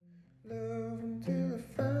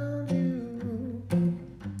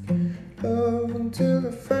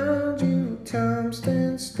I found you, time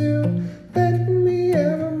stands still, letting me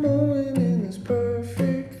have a moment in this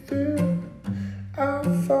perfect thrill.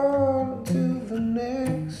 I'll fall into the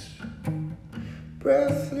next,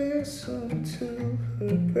 breathless until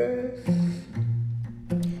her breath.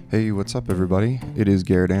 Hey, what's up, everybody? It is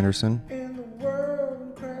Garrett Anderson. And the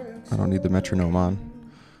world cracks I don't need the metronome on.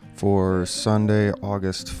 For Sunday,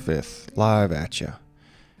 August 5th, live at ya.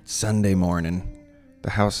 Sunday morning. The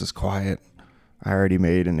house is quiet. I already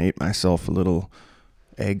made and ate myself a little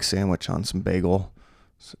egg sandwich on some bagel.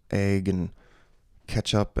 Egg and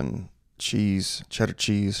ketchup and cheese, cheddar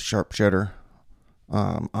cheese, sharp cheddar.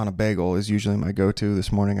 On a bagel is usually my go-to.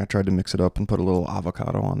 This morning I tried to mix it up and put a little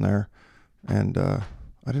avocado on there. And I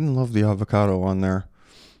didn't love the avocado on there.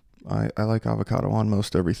 I like avocado on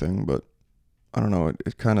most everything, but I don't know,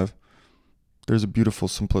 it kind of, there's a beautiful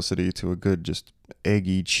simplicity to a good, just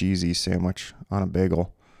eggy, cheesy sandwich on a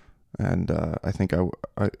bagel. And I think the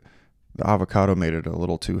avocado made it a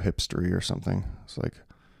little too hipstery or something. It's like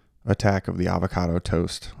Attack of the Avocado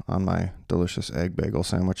Toast on my delicious egg bagel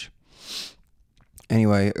sandwich.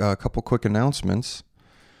 Anyway, a couple quick announcements.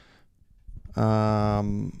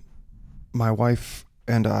 My wife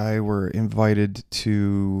and I were invited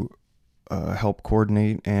to help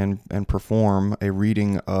coordinate and perform a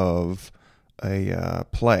reading of a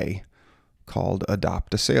play called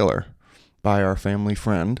Adopt a Sailor by our family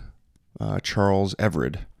friend, Charles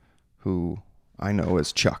Everett, who I know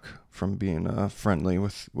as Chuck from being friendly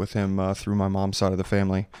with him through my mom's side of the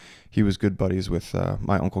family. He was good buddies with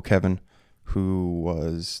my Uncle Kevin, who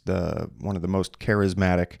was one of the most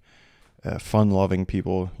charismatic, fun-loving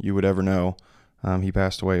people you would ever know. He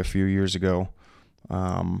passed away a few years ago,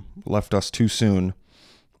 left us too soon,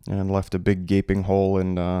 and left a big gaping hole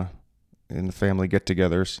in the family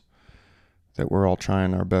get-togethers that we're all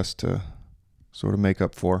trying our best to sort of make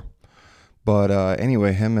up for. But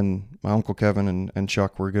anyway, him and my Uncle Kevin and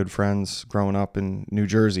Chuck were good friends growing up in New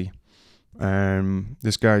Jersey. And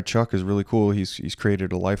this guy, Chuck, is really cool. He's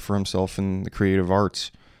created a life for himself in the creative arts.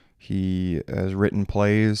 He has written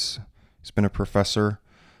plays. He's been a professor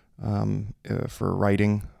for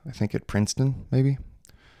writing, I think at Princeton, maybe.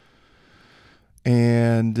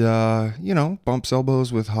 And, bumps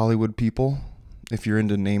elbows with Hollywood people. If you're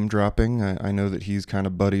into name dropping, I know that he's kind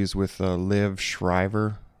of buddies with Liev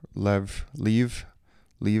Schreiber. I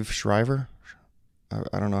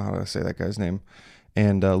don't know how to say that guy's name.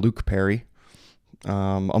 And Luke Perry,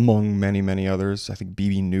 among many, many others. I think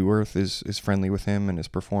B.B. Newirth is friendly with him and has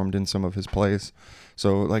performed in some of his plays.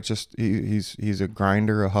 So, he's a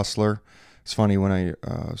grinder, a hustler. It's funny, when I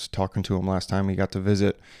was talking to him last time he got to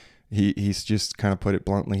visit, he's just kind of put it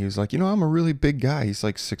bluntly. He was like, I'm a really big guy. He's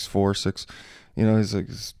like 6'4", he's like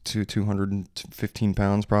 215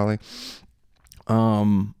 pounds probably.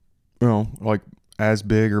 Like as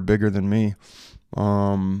big or bigger than me.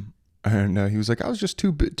 And he was like, I was just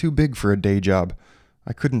too big for a day job.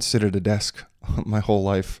 I couldn't sit at a desk my whole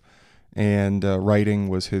life. And writing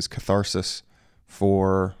was his catharsis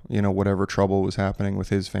for, whatever trouble was happening with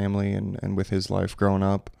his family and with his life growing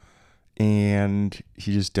up. And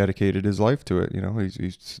he just dedicated his life to it.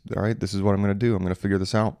 He's all right, this is what I'm going to do. I'm going to figure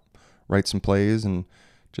this out, write some plays and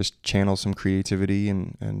just channel some creativity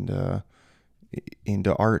and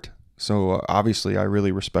into art. So obviously I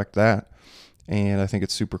really respect that. And I think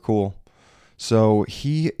it's super cool. So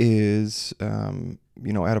he is,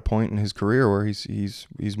 at a point in his career where he's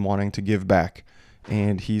wanting to give back,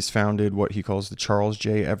 and he's founded what he calls the Charles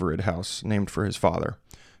J. Everett House, named for his father,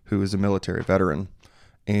 who is a military veteran.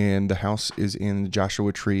 And the house is in the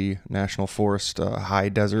Joshua Tree National Forest, high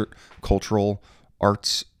desert cultural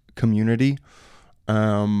arts community.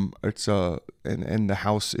 And the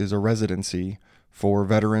house is a residency for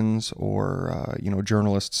veterans or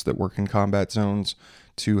journalists that work in combat zones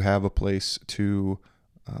to have a place to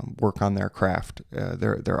work on their craft,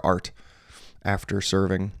 their art after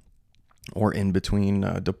serving or in between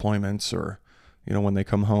deployments, or when they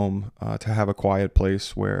come home, to have a quiet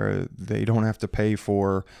place where they don't have to pay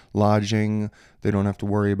for lodging, they don't have to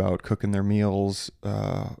worry about cooking their meals.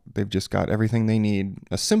 They've just got everything they need.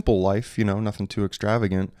 A simple life, nothing too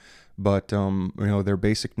extravagant, but their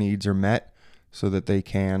basic needs are met, so that they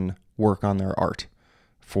can work on their art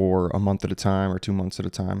for a month at a time or 2 months at a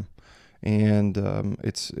time. And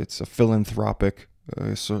it's a philanthropic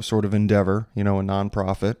sort of endeavor, a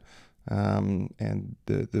nonprofit. And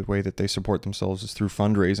the way that they support themselves is through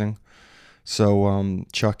fundraising. So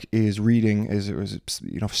Chuck is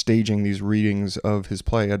staging these readings of his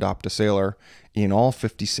play Adopt a Sailor in all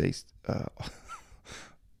 50 states.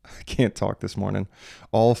 I can't talk this morning.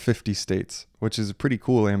 All 50 states, which is a pretty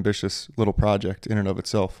cool, ambitious little project in and of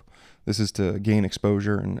itself. This is to gain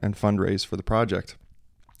exposure and fundraise for the project.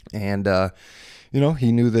 And,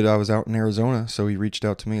 he knew that I was out in Arizona, so he reached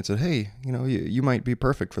out to me and said, hey, you might be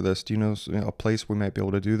perfect for this. Do you know a place we might be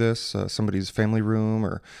able to do this? Somebody's family room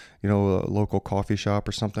or, a local coffee shop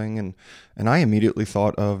or something. And I immediately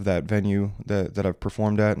thought of that venue that I've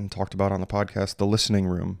performed at and talked about on the podcast, the Listening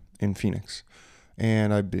Room in Phoenix.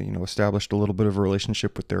 And I, established a little bit of a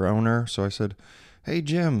relationship with their owner. So I said, hey,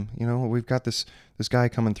 Jim, we've got this guy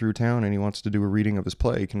coming through town and he wants to do a reading of his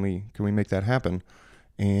play. Can we make that happen?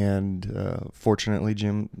 And fortunately,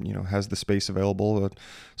 Jim, has the space available.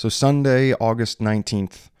 So Sunday, August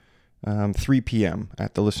 19th, 3 p.m.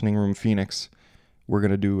 at the Listening Room Phoenix, we're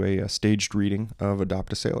going to do a staged reading of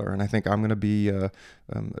Adopt a Sailor. And I think I'm going to be,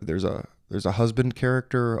 there's a husband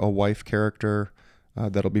character, a wife character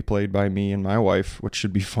that'll be played by me and my wife, which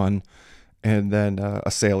should be fun. And then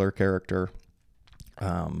a sailor character.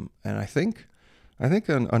 And I think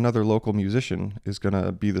another local musician is going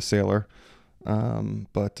to be the sailor.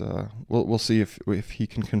 But we'll see if he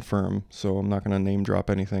can confirm. So I'm not going to name drop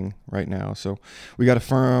anything right now. So we got to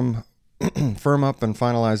firm up and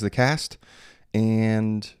finalize the cast,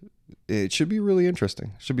 and it should be really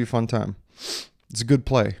interesting. Should be a fun time. It's a good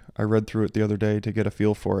play. I read through it the other day to get a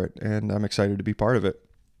feel for it, and I'm excited to be part of it.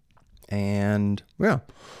 And yeah,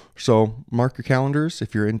 so mark your calendars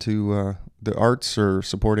if you're into the arts or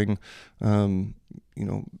supporting,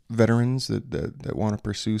 veterans that want to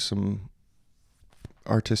pursue some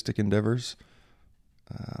artistic endeavors.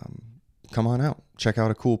 Come on out, check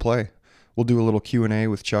out a cool play. We'll do a little Q&A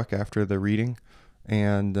with Chuck after the reading,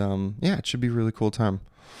 and it should be a really cool time.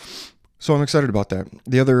 So I'm excited about that.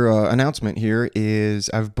 The other announcement here is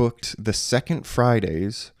I've booked the second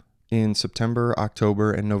Fridays in September,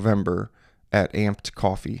 October, and November at Amped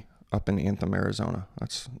Coffee up in Anthem, Arizona.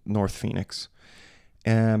 That's North Phoenix.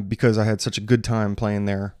 And because I had such a good time playing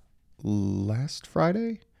there last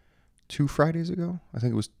Friday, 2 Fridays ago. I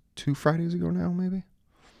think it was 2 Fridays ago now, maybe.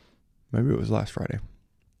 Maybe it was last Friday.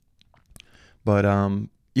 But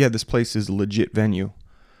this place is a legit venue.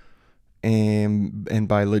 And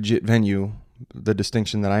by legit venue, the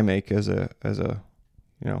distinction that I make as a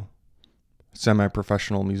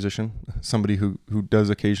semi-professional musician, somebody who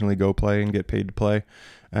does occasionally go play and get paid to play,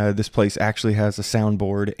 this place actually has a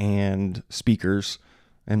soundboard and speakers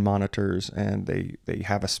and monitors, and they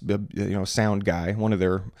have a sound guy, one of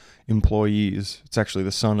their employees. It's actually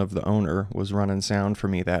the son of the owner was running sound for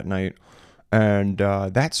me that night, and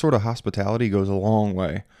that sort of hospitality goes a long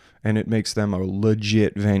way, and it makes them a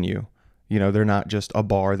legit venue. They're not just a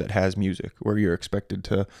bar that has music where you're expected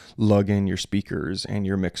to lug in your speakers and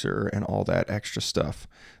your mixer and all that extra stuff.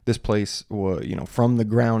 This place was, from the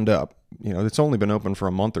ground up, it's only been open for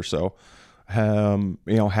a month or so,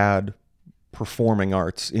 had performing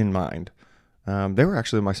arts in mind. They were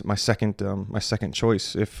actually my second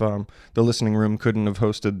choice. If the Listening Room couldn't have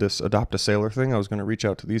hosted this Adopt a Sailor thing, I was going to reach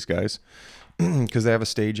out to these guys because they have a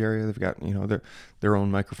stage area. They've got their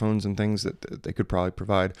own microphones and things that they could probably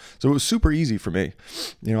provide. So it was super easy for me.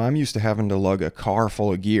 I'm used to having to lug a car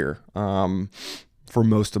full of gear for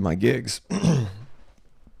most of my gigs.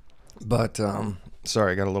 But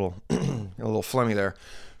sorry, I got a little phlegmy there.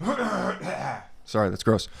 Sorry, that's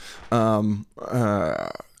gross.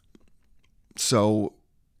 So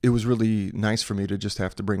it was really nice for me to just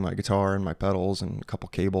have to bring my guitar and my pedals and a couple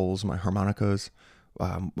cables, my harmonicas.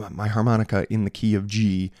 My harmonica in the key of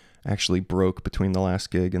G actually broke between the last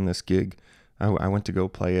gig and this gig. I went to go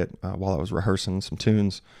play it while I was rehearsing some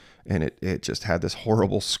tunes, and it just had this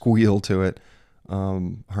horrible squeal to it.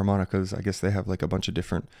 Harmonicas, I guess they have like a bunch of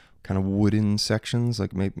different kind of wooden sections,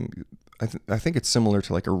 like maybe I think it's similar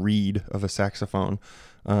to like a reed of a saxophone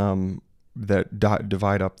that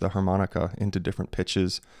divide up the harmonica into different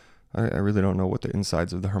pitches. I really don't know what the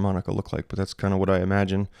insides of the harmonica look like, but that's kind of what I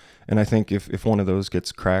imagine. And I think if one of those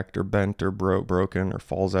gets cracked or bent or broken or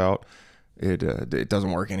falls out, it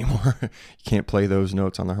doesn't work anymore. You can't play those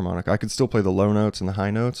notes on the harmonica. I could still play the low notes and the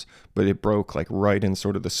high notes, but it broke like right in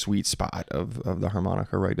sort of the sweet spot of the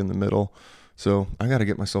harmonica, right in the middle. So I got to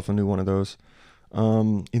get myself a new one of those.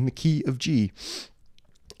 In the key of G,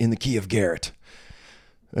 in the key of Garrett.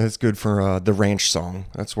 That's good for the ranch song.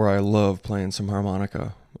 That's where I love playing some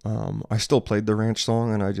harmonica. I still played the ranch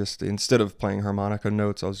song, and I just, instead of playing harmonica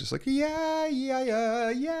notes, I was just like, yeah, yeah, yeah,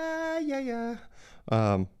 yeah, yeah,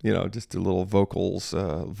 yeah. Just a little vocal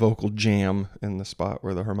jam in the spot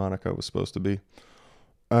where the harmonica was supposed to be.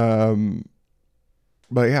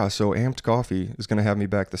 But yeah, so Amped Coffee is going to have me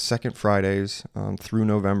back the second Fridays through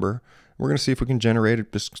November. We're going to see if we can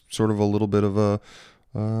generate just sort of a little bit of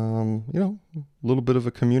a little bit of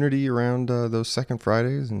a community around those second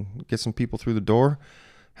Fridays and get some people through the door,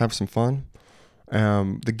 have some fun.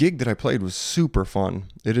 The gig that I played was super fun.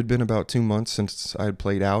 It had been about 2 months since I had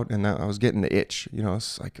played out, and I was getting the itch.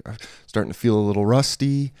 It's like starting to feel a little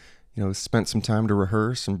rusty. Spent some time to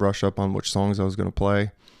rehearse and brush up on which songs I was going to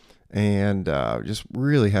play, and just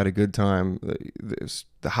really had a good time.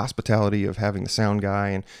 The hospitality of having the sound guy,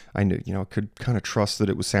 and I knew, could kind of trust that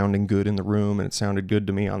it was sounding good in the room, and it sounded good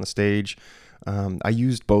to me on the stage. I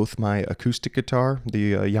used both my acoustic guitar,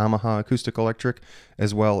 the Yamaha Acoustic Electric,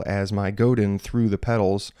 as well as my Godin through the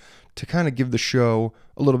pedals to kind of give the show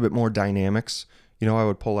a little bit more dynamics. I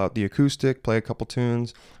would pull out the acoustic, play a couple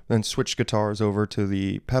tunes, then switch guitars over to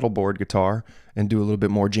the pedal board guitar and do a little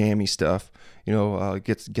bit more jammy stuff.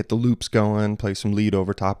 Get the loops going, play some lead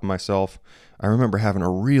over top of myself. I remember having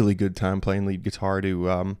a really good time playing lead guitar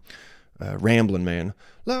to Ramblin' Man.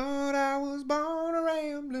 Lord, I was born a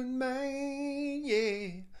rambling man, yeah.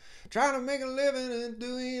 Trying to make a living and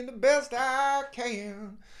doing the best I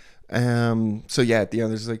can. So yeah, at the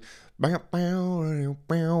end there's like, and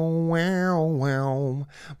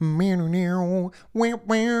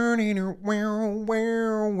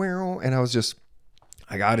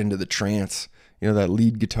I got into the trance, that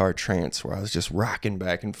lead guitar trance where I was just rocking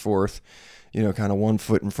back and forth, kind of one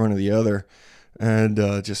foot in front of the other, and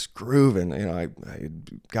just grooving. I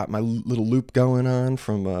got my little loop going on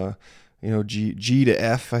from G to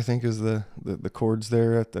F, I think is the chords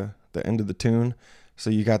there at the end of the tune. So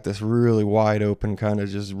you got this really wide open, kind of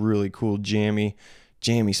just really cool jammy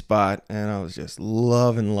spot, and I was just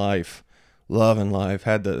loving life.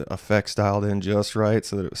 Had the effects dialed in just right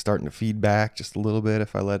so that it was starting to feed back just a little bit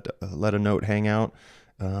if I let a note hang out,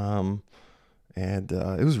 and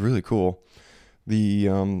it was really cool.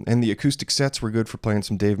 And the acoustic sets were good for playing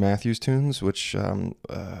some Dave Matthews tunes, which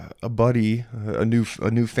a buddy, a new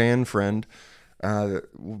fan friend,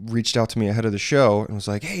 reached out to me ahead of the show and was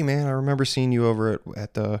like, "Hey man, I remember seeing you over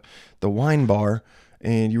at the wine bar,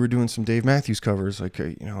 and you were doing some Dave Matthews covers. Like,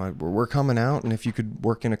 we're coming out, and if you could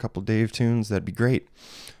work in a couple Dave tunes, that'd be great."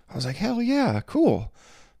 I was like, "Hell yeah, cool.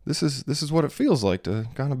 This is what it feels like to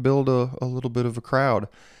kind of build a little bit of a crowd,"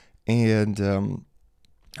 and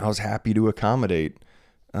I was happy to accommodate.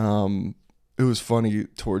 It was funny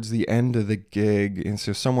towards the end of the gig, and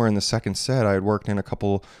so somewhere in the second set, I had worked in a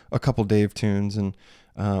couple Dave tunes, and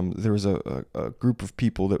there was a group of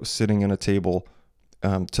people that was sitting at a table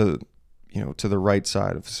to the right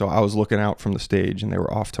side. So I was looking out from the stage, and they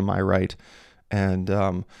were off to my right, and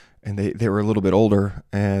they were a little bit older,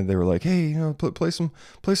 and they were like, "Hey, play some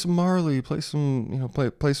Marley, play some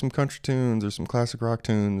play some country tunes or some classic rock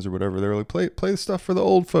tunes or whatever." They were like, "Play the stuff for the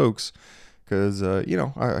old folks." Because,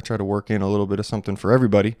 I try to work in a little bit of something for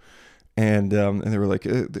everybody. And they were like,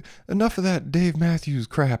 "Enough of that Dave Matthews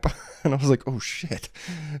crap." And I was like, "Oh, shit."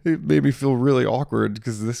 It made me feel really awkward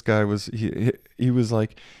because this guy was, he was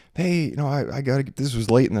like, "Hey, I got to get," this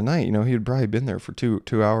was late in the night. He had probably been there for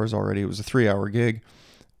two hours already. It was a 3-hour gig.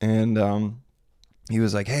 And he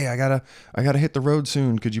was like, "Hey, I gotta hit the road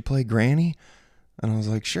soon. Could you play Granny?" And I was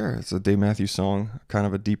like, "Sure." It's a Dave Matthews song, kind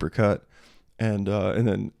of a deeper cut. And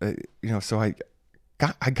then so I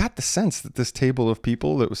got the sense that this table of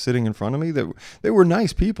people that was sitting in front of me, that they were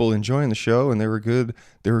nice people enjoying the show, and they were good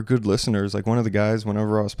listeners. Like one of the guys,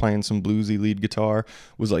 whenever I was playing some bluesy lead guitar,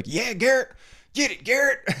 was like, "Yeah, Garrett, get it,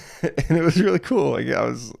 Garrett." And it was really cool. Like it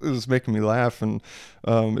was making me laugh, and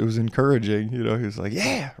it was encouraging. He was like,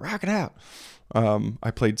 "Yeah, rock it out."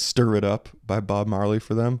 I played "Stir It Up" by Bob Marley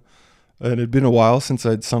for them. And it had been a while since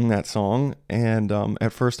I'd sung that song, and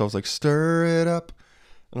at first I was like, "Stir it up,"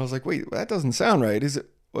 and I was like, "Wait, that doesn't sound right. Is it?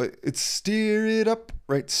 It's steer it up,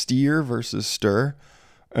 right? Steer versus stir."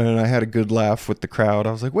 And I had a good laugh with the crowd.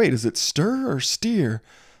 I was like, "Wait, is it stir or steer?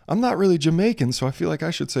 I'm not really Jamaican, so I feel like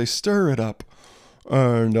I should say stir it up."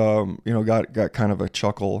 And got kind of a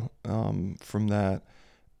chuckle from that,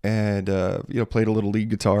 and played a little lead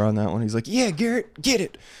guitar on that one. He's like, "Yeah, Garrett, get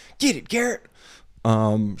it, Garrett."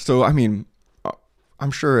 So, I mean,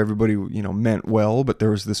 I'm sure everybody, meant well, but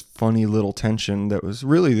there was this funny little tension that was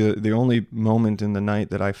really the only moment in the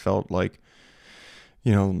night that I felt like,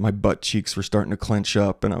 my butt cheeks were starting to clench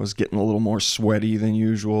up and I was getting a little more sweaty than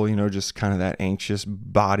usual, just kind of that anxious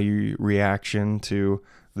body reaction to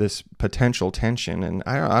this potential tension. And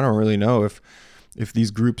I don't really know if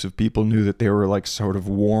these groups of people knew that they were like sort of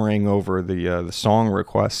warring over the song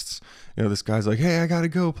requests. This guy's like, "Hey, I gotta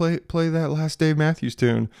go play that last Dave Matthews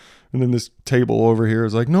tune," and then this table over here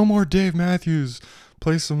is like, "No more Dave Matthews,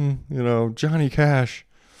 play some Johnny Cash."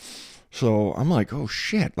 So I'm like, "Oh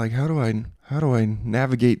shit! Like how do I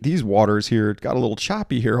navigate these waters here? It got a little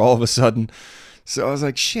choppy here all of a sudden." So I was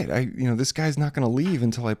like, shit, this guy's not going to leave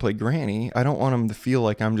until I play Granny. I don't want him to feel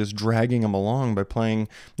like I'm just dragging him along by playing,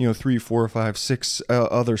 3, 4, 5, 6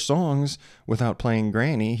 other songs without playing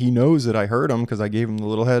Granny. He knows that I heard him because I gave him the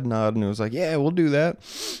little head nod and it was like, yeah, we'll do that.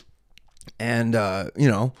 And,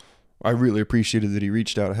 I really appreciated that he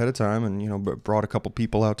reached out ahead of time and, brought a couple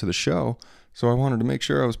people out to the show. So I wanted to make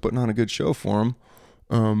sure I was putting on a good show for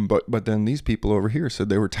him. But then these people over here said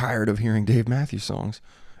they were tired of hearing Dave Matthews songs.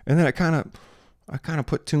 And then I kind of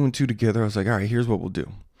put 2 and 2 together. I was like, all right, here's what we'll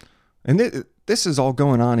do. And this is all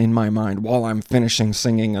going on in my mind while I'm finishing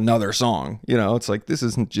singing another song. It's like this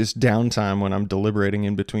isn't just downtime when I'm deliberating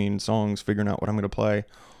in between songs, figuring out what I'm going to play.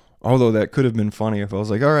 Although that could have been funny if I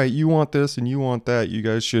was like, all right, you want this and you want that. You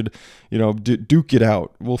guys should, duke it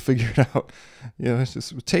out. We'll figure it out. It's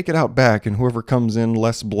just take it out back, and whoever comes in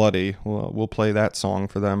less bloody, we'll play that song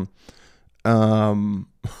for them.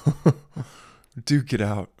 Duke it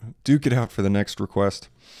out. Duke it out for the next request.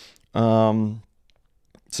 So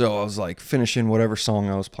I was like finishing whatever song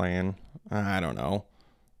I was playing. I don't know.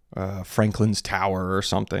 Franklin's Tower or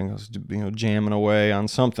something. I was, jamming away on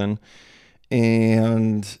something.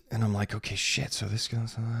 And I'm like, okay, shit. So this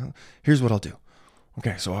goes, here's what I'll do.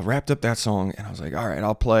 Okay. So I wrapped up that song and I was like, all right,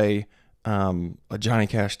 I'll play, a Johnny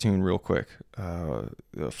Cash tune real quick.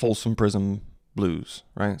 The Folsom Prison Blues.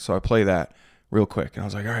 Right. So I play that real quick. And I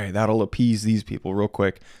was like, all right, that'll appease these people real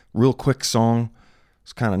quick. Real quick song.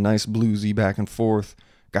 It's kind of nice, bluesy back and forth.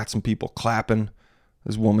 Got some people clapping.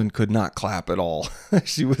 This woman could not clap at all.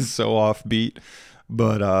 She was so offbeat,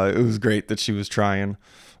 but it was great that she was trying.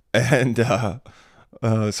 And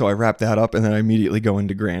so I wrapped that up, and then I immediately go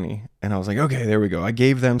into Granny. And I was like, okay, there we go. I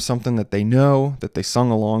gave them something that they know, that they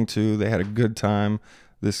sung along to. They had a good time.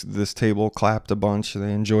 This table clapped a bunch.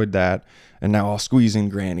 They enjoyed that. And now I'll squeeze in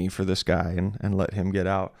Granny for this guy and let him get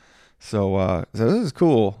out. So this is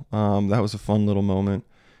cool. That was a fun little moment.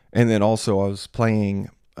 And then also I was playing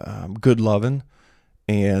Good Lovin',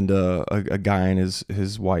 and a guy and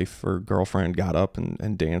his wife or girlfriend got up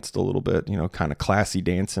and danced a little bit, kind of classy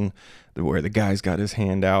dancing, where the guy's got his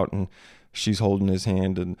hand out and she's holding his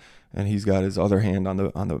hand and he's got his other hand on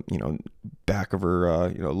the back of her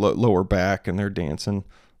lower back, and they're dancing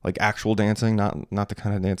like actual dancing, not the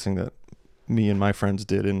kind of dancing that me and my friends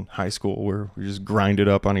did in high school where we just grinded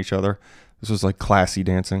up on each other. This was like classy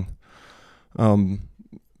dancing.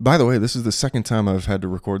 By the way, this is the second time I've had to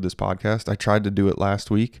record this podcast. I tried to do it last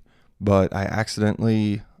week, but I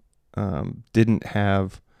accidentally didn't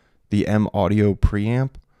have the M Audio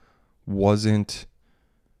preamp wasn't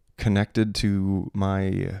connected to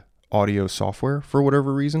my audio software for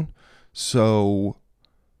whatever reason. So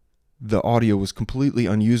the audio was completely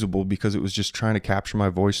unusable because it was just trying to capture my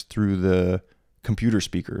voice through the computer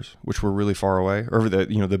speakers, which were really far away, or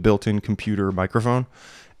the built-in computer microphone,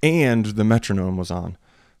 and the metronome was on.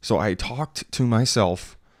 So I talked to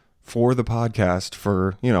myself for the podcast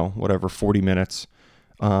for, 40 minutes.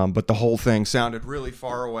 But the whole thing sounded really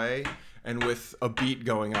far away and with a beat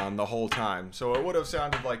going on the whole time. So it would have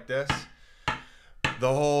sounded like this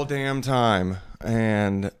the whole damn time.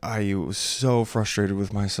 And I was so frustrated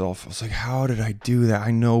with myself. I was like, how did I do that? I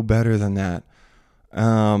know better than that.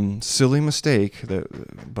 Silly mistake,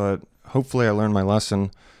 but hopefully I learned my lesson.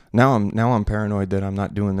 Now I'm paranoid that I'm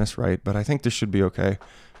not doing this right, but I think this should be okay.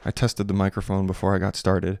 I tested the microphone before I got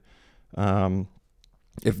started.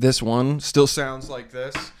 If this one still sounds like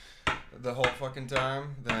this the whole fucking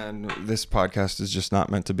time, then this podcast is just not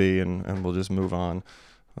meant to be, and we'll just move on.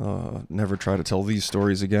 Never try to tell these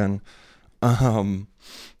stories again.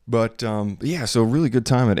 But yeah, so really good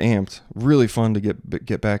time at Amped. Really fun to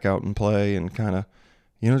get back out and play and kind of,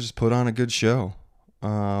 just put on a good show.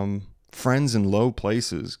 Friends in Low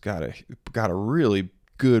Places got a really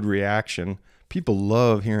good reaction. People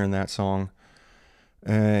love hearing that song.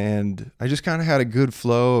 And I just kind of had a good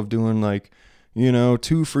flow of doing like,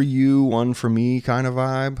 2 for you, 1 for me kind of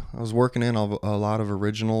vibe. I was working in a lot of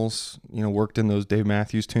originals, worked in those Dave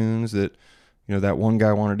Matthews tunes that, that one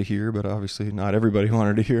guy wanted to hear, but obviously not everybody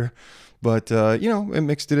wanted to hear. But, it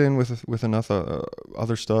mixed it in with enough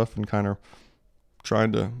other stuff and kind of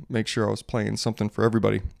trying to make sure I was playing something for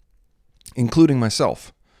everybody, including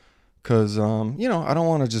myself. Because, I don't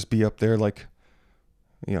want to just be up there like,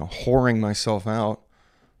 whoring myself out.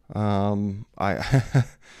 I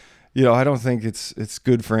don't think it's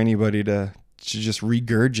good for anybody to just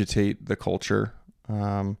regurgitate the culture.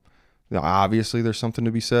 Obviously there's something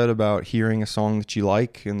to be said about hearing a song that you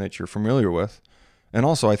like and that you're familiar with. And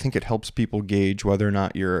also I think it helps people gauge whether or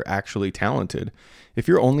not you're actually talented. If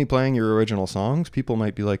you're only playing your original songs, people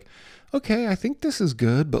might be like, okay, I think this is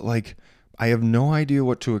good, but like, I have no idea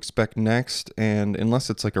what to expect next, and unless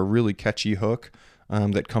it's like a really catchy hook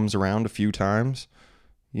that comes around a few times,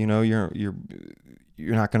 you know, you're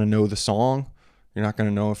not going to know the song. You're not going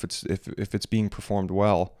to know if it's being performed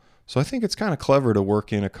well. So I think it's kind of clever to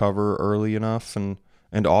work in a cover early enough and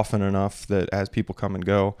often enough that as people come and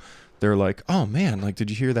go, they're like, oh man, like, did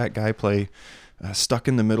you hear that guy play Stuck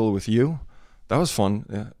in the Middle with You? That was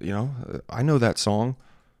fun. You know, I know that song.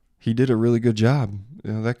 He did a really good job.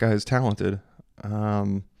 You know, that guy is talented.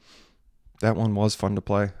 That one was fun to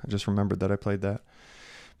play. I just remembered that I played that.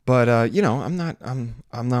 But you know, I'm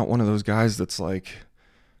not one of those guys that's like,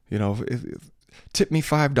 you know, tip me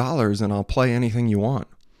 $5 and I'll play anything you want.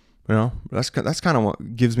 You know, that's kind of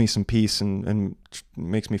what gives me some peace and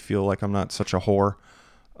makes me feel like I'm not such a whore.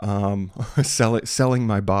 Selling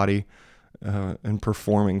my body and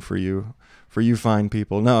performing for you fine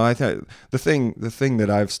people. No, I thought the thing that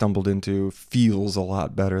I've stumbled into feels a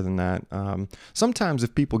lot better than that. Sometimes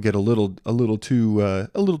if people get a little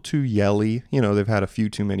too yelly, you know, they've had a few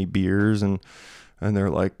too many beers and they're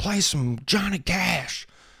like, play some Johnny Cash.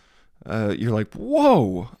 You're like,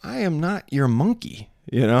 whoa, I am not your monkey.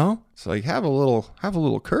 You know, it's like have a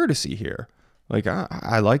little courtesy here. Like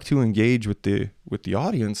I like to engage with the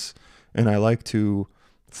audience, and I like to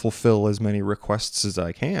fulfill as many requests as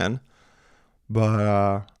I can.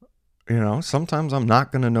 But you know, sometimes I'm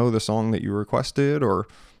not gonna know the song that you requested, or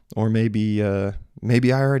maybe I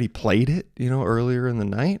already played it, you know, earlier in the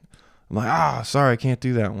night. I'm like, sorry, I can't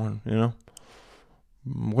do that one. You know,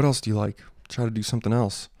 what else do you like? Try to do something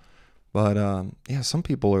else. But yeah, some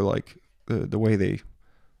people are like the way they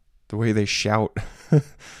shout,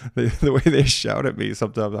 the way they shout at me.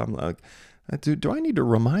 Sometimes I'm like, do I need to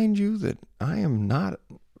remind you that I am not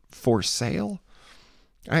for sale?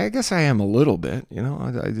 I guess I am a little bit, you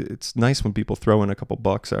know. It's nice when people throw in a couple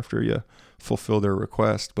bucks after you fulfill their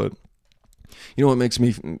request, but you know what makes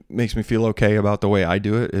me feel okay about the way I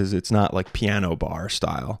do it is it's not like piano bar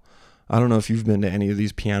style. I don't know if you've been to any of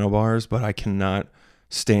these piano bars, but I cannot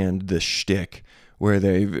stand the shtick where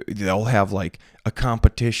they'll have like a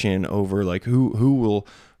competition over like who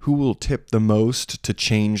will tip the most to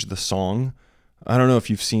change the song. I don't know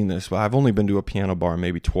if you've seen this, but I've only been to a piano bar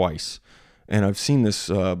maybe twice, and I've seen this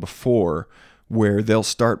before where they'll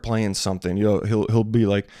start playing something. You know, he'll be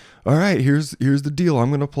like, all right, here's the deal.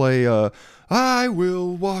 I'm gonna play I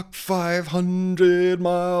will walk 500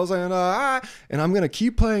 miles and I'm gonna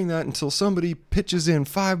keep playing that until somebody pitches in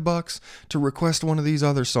 $5 to request one of these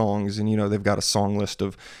other songs. And you know, they've got a song list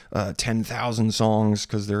of 10,000 songs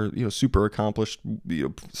because they're, you know, super accomplished, you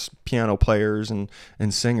know, piano players and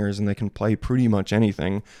singers, and they can play pretty much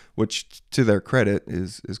anything, which to their credit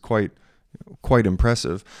is quite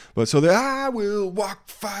impressive. But so I will walk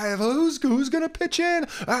 5. Who's gonna pitch in?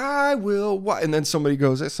 I will walk. And then somebody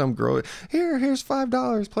goes, some girl, here's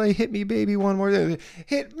 $5. Play Hit Me Baby one more time.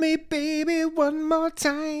 Hit me baby one more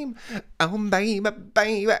time. Oh baby.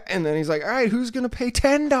 And then he's like, all right, who's gonna pay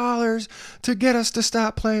 $10 to get us to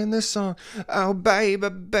stop playing this song? Oh baby,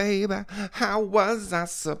 how was I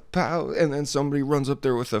supposed? And then somebody runs up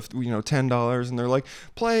there with $10, and they're like,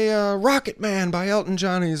 play Rocket Man by Elton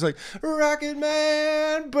John. And he's like, Rocket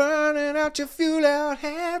Man, burning out your fuel out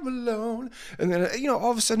head alone. And then, you know,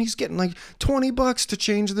 all of a sudden he's getting like $20 to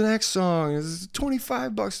change the next song. It's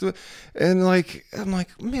 $25 to, and like, I'm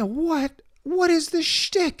like, man, what is this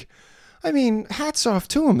shtick? I mean, hats off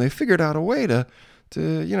to them. They figured out a way to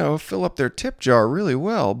you know, fill up their tip jar really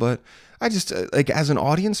well. But I just, like, as an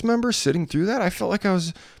audience member sitting through that, I felt like I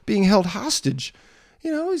was being held hostage.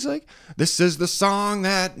 You know, he's like, this is the song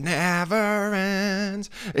that never ends.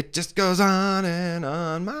 It just goes on and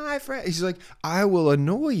on, my friend. He's like, I will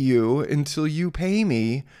annoy you until you pay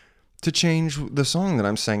me to change the song that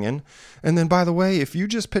I'm singing. And then, by the way, if you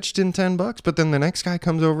just pitched in $10, but then the next guy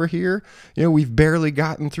comes over here, you know, we've barely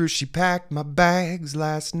gotten through. She packed my bags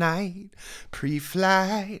last night,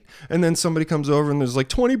 pre-flight. And then somebody comes over and there's like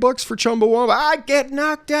 $20 for Chumbawamba. I get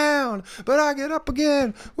knocked down, but I get up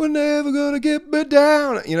again. We're never gonna get me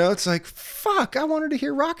down. You know, it's like, fuck, I wanted to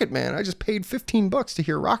hear Rocket Man. I just paid $15 to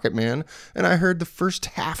hear Rocket Man, and I heard the first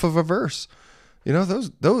half of a verse. You know,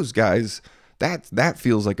 those guys, that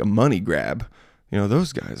feels like a money grab. You know,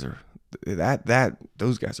 those guys are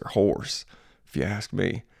whores, if you ask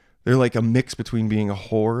me. They're like a mix between being a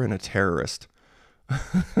whore and a terrorist.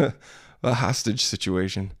 A hostage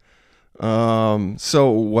situation. So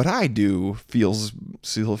what I do feels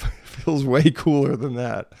way cooler than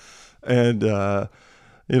that. And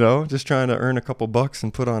you know, just trying to earn a couple bucks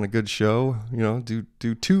and put on a good show. You know,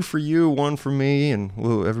 do 2 for you, 1 for me, and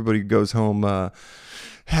everybody goes home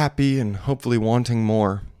happy and hopefully wanting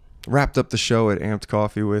more. wrapped up the show at Amped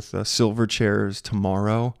Coffee with Silver Chairs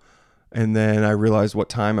Tomorrow. And then I realized what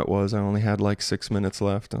time it was. I only had like 6 minutes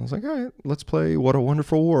left. I was like, all right, let's play What a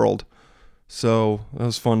Wonderful World. So that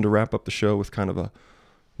was fun to wrap up the show with kind of a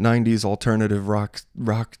 90s alternative rock,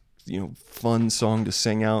 fun song to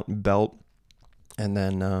sing out and belt. And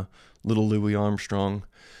then little Louis Armstrong.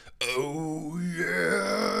 Oh,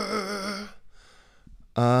 yeah.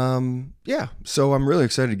 Yeah, so I'm really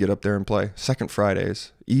excited to get up there and play. Second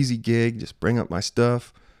Fridays. Easy gig. Just bring up my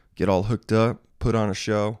stuff, get all hooked up, put on a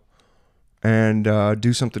show. And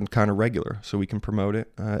do something kind of regular so we can promote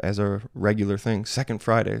it as a regular thing. Second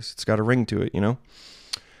Fridays. It's got a ring to it,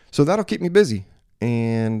 So that'll keep me busy.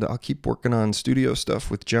 And I'll keep working on studio stuff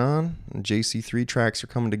with John. And JC3 tracks are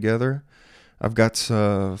coming together. I've got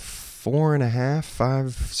 5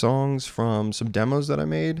 songs from some demos that I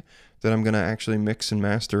made that I'm going to actually mix and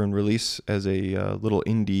master and release as a little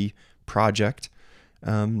indie project.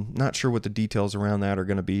 Not sure what the details around that are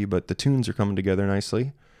going to be, but the tunes are coming together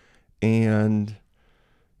nicely. And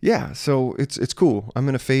yeah, so it's cool. I'm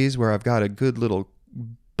in a phase where I've got a good little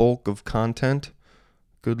bulk of content,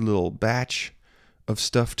 good little batch of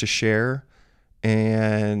stuff to share.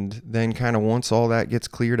 And then kind of once all that gets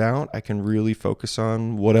cleared out, I can really focus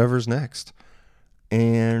on whatever's next.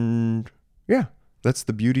 And yeah, that's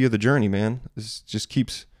the beauty of the journey, man. It just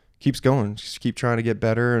keeps going. Just keep trying to get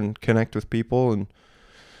better and connect with people and,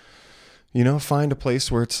 find a place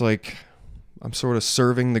where it's like, I'm sort of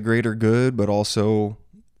serving the greater good, but also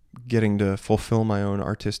getting to fulfill my own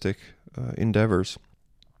artistic endeavors.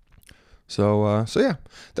 So yeah,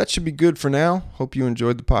 that should be good for now. Hope you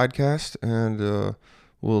enjoyed the podcast, and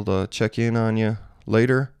we'll check in on you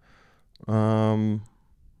later.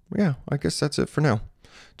 Yeah, I guess that's it for now.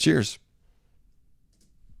 Cheers.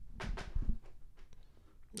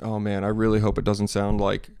 Oh man, I really hope it doesn't sound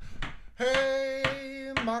like,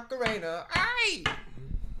 hey, Macarena, aye!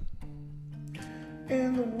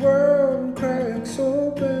 And the world cracks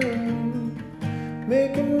open,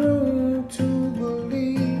 making room to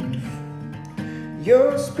believe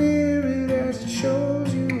your spirit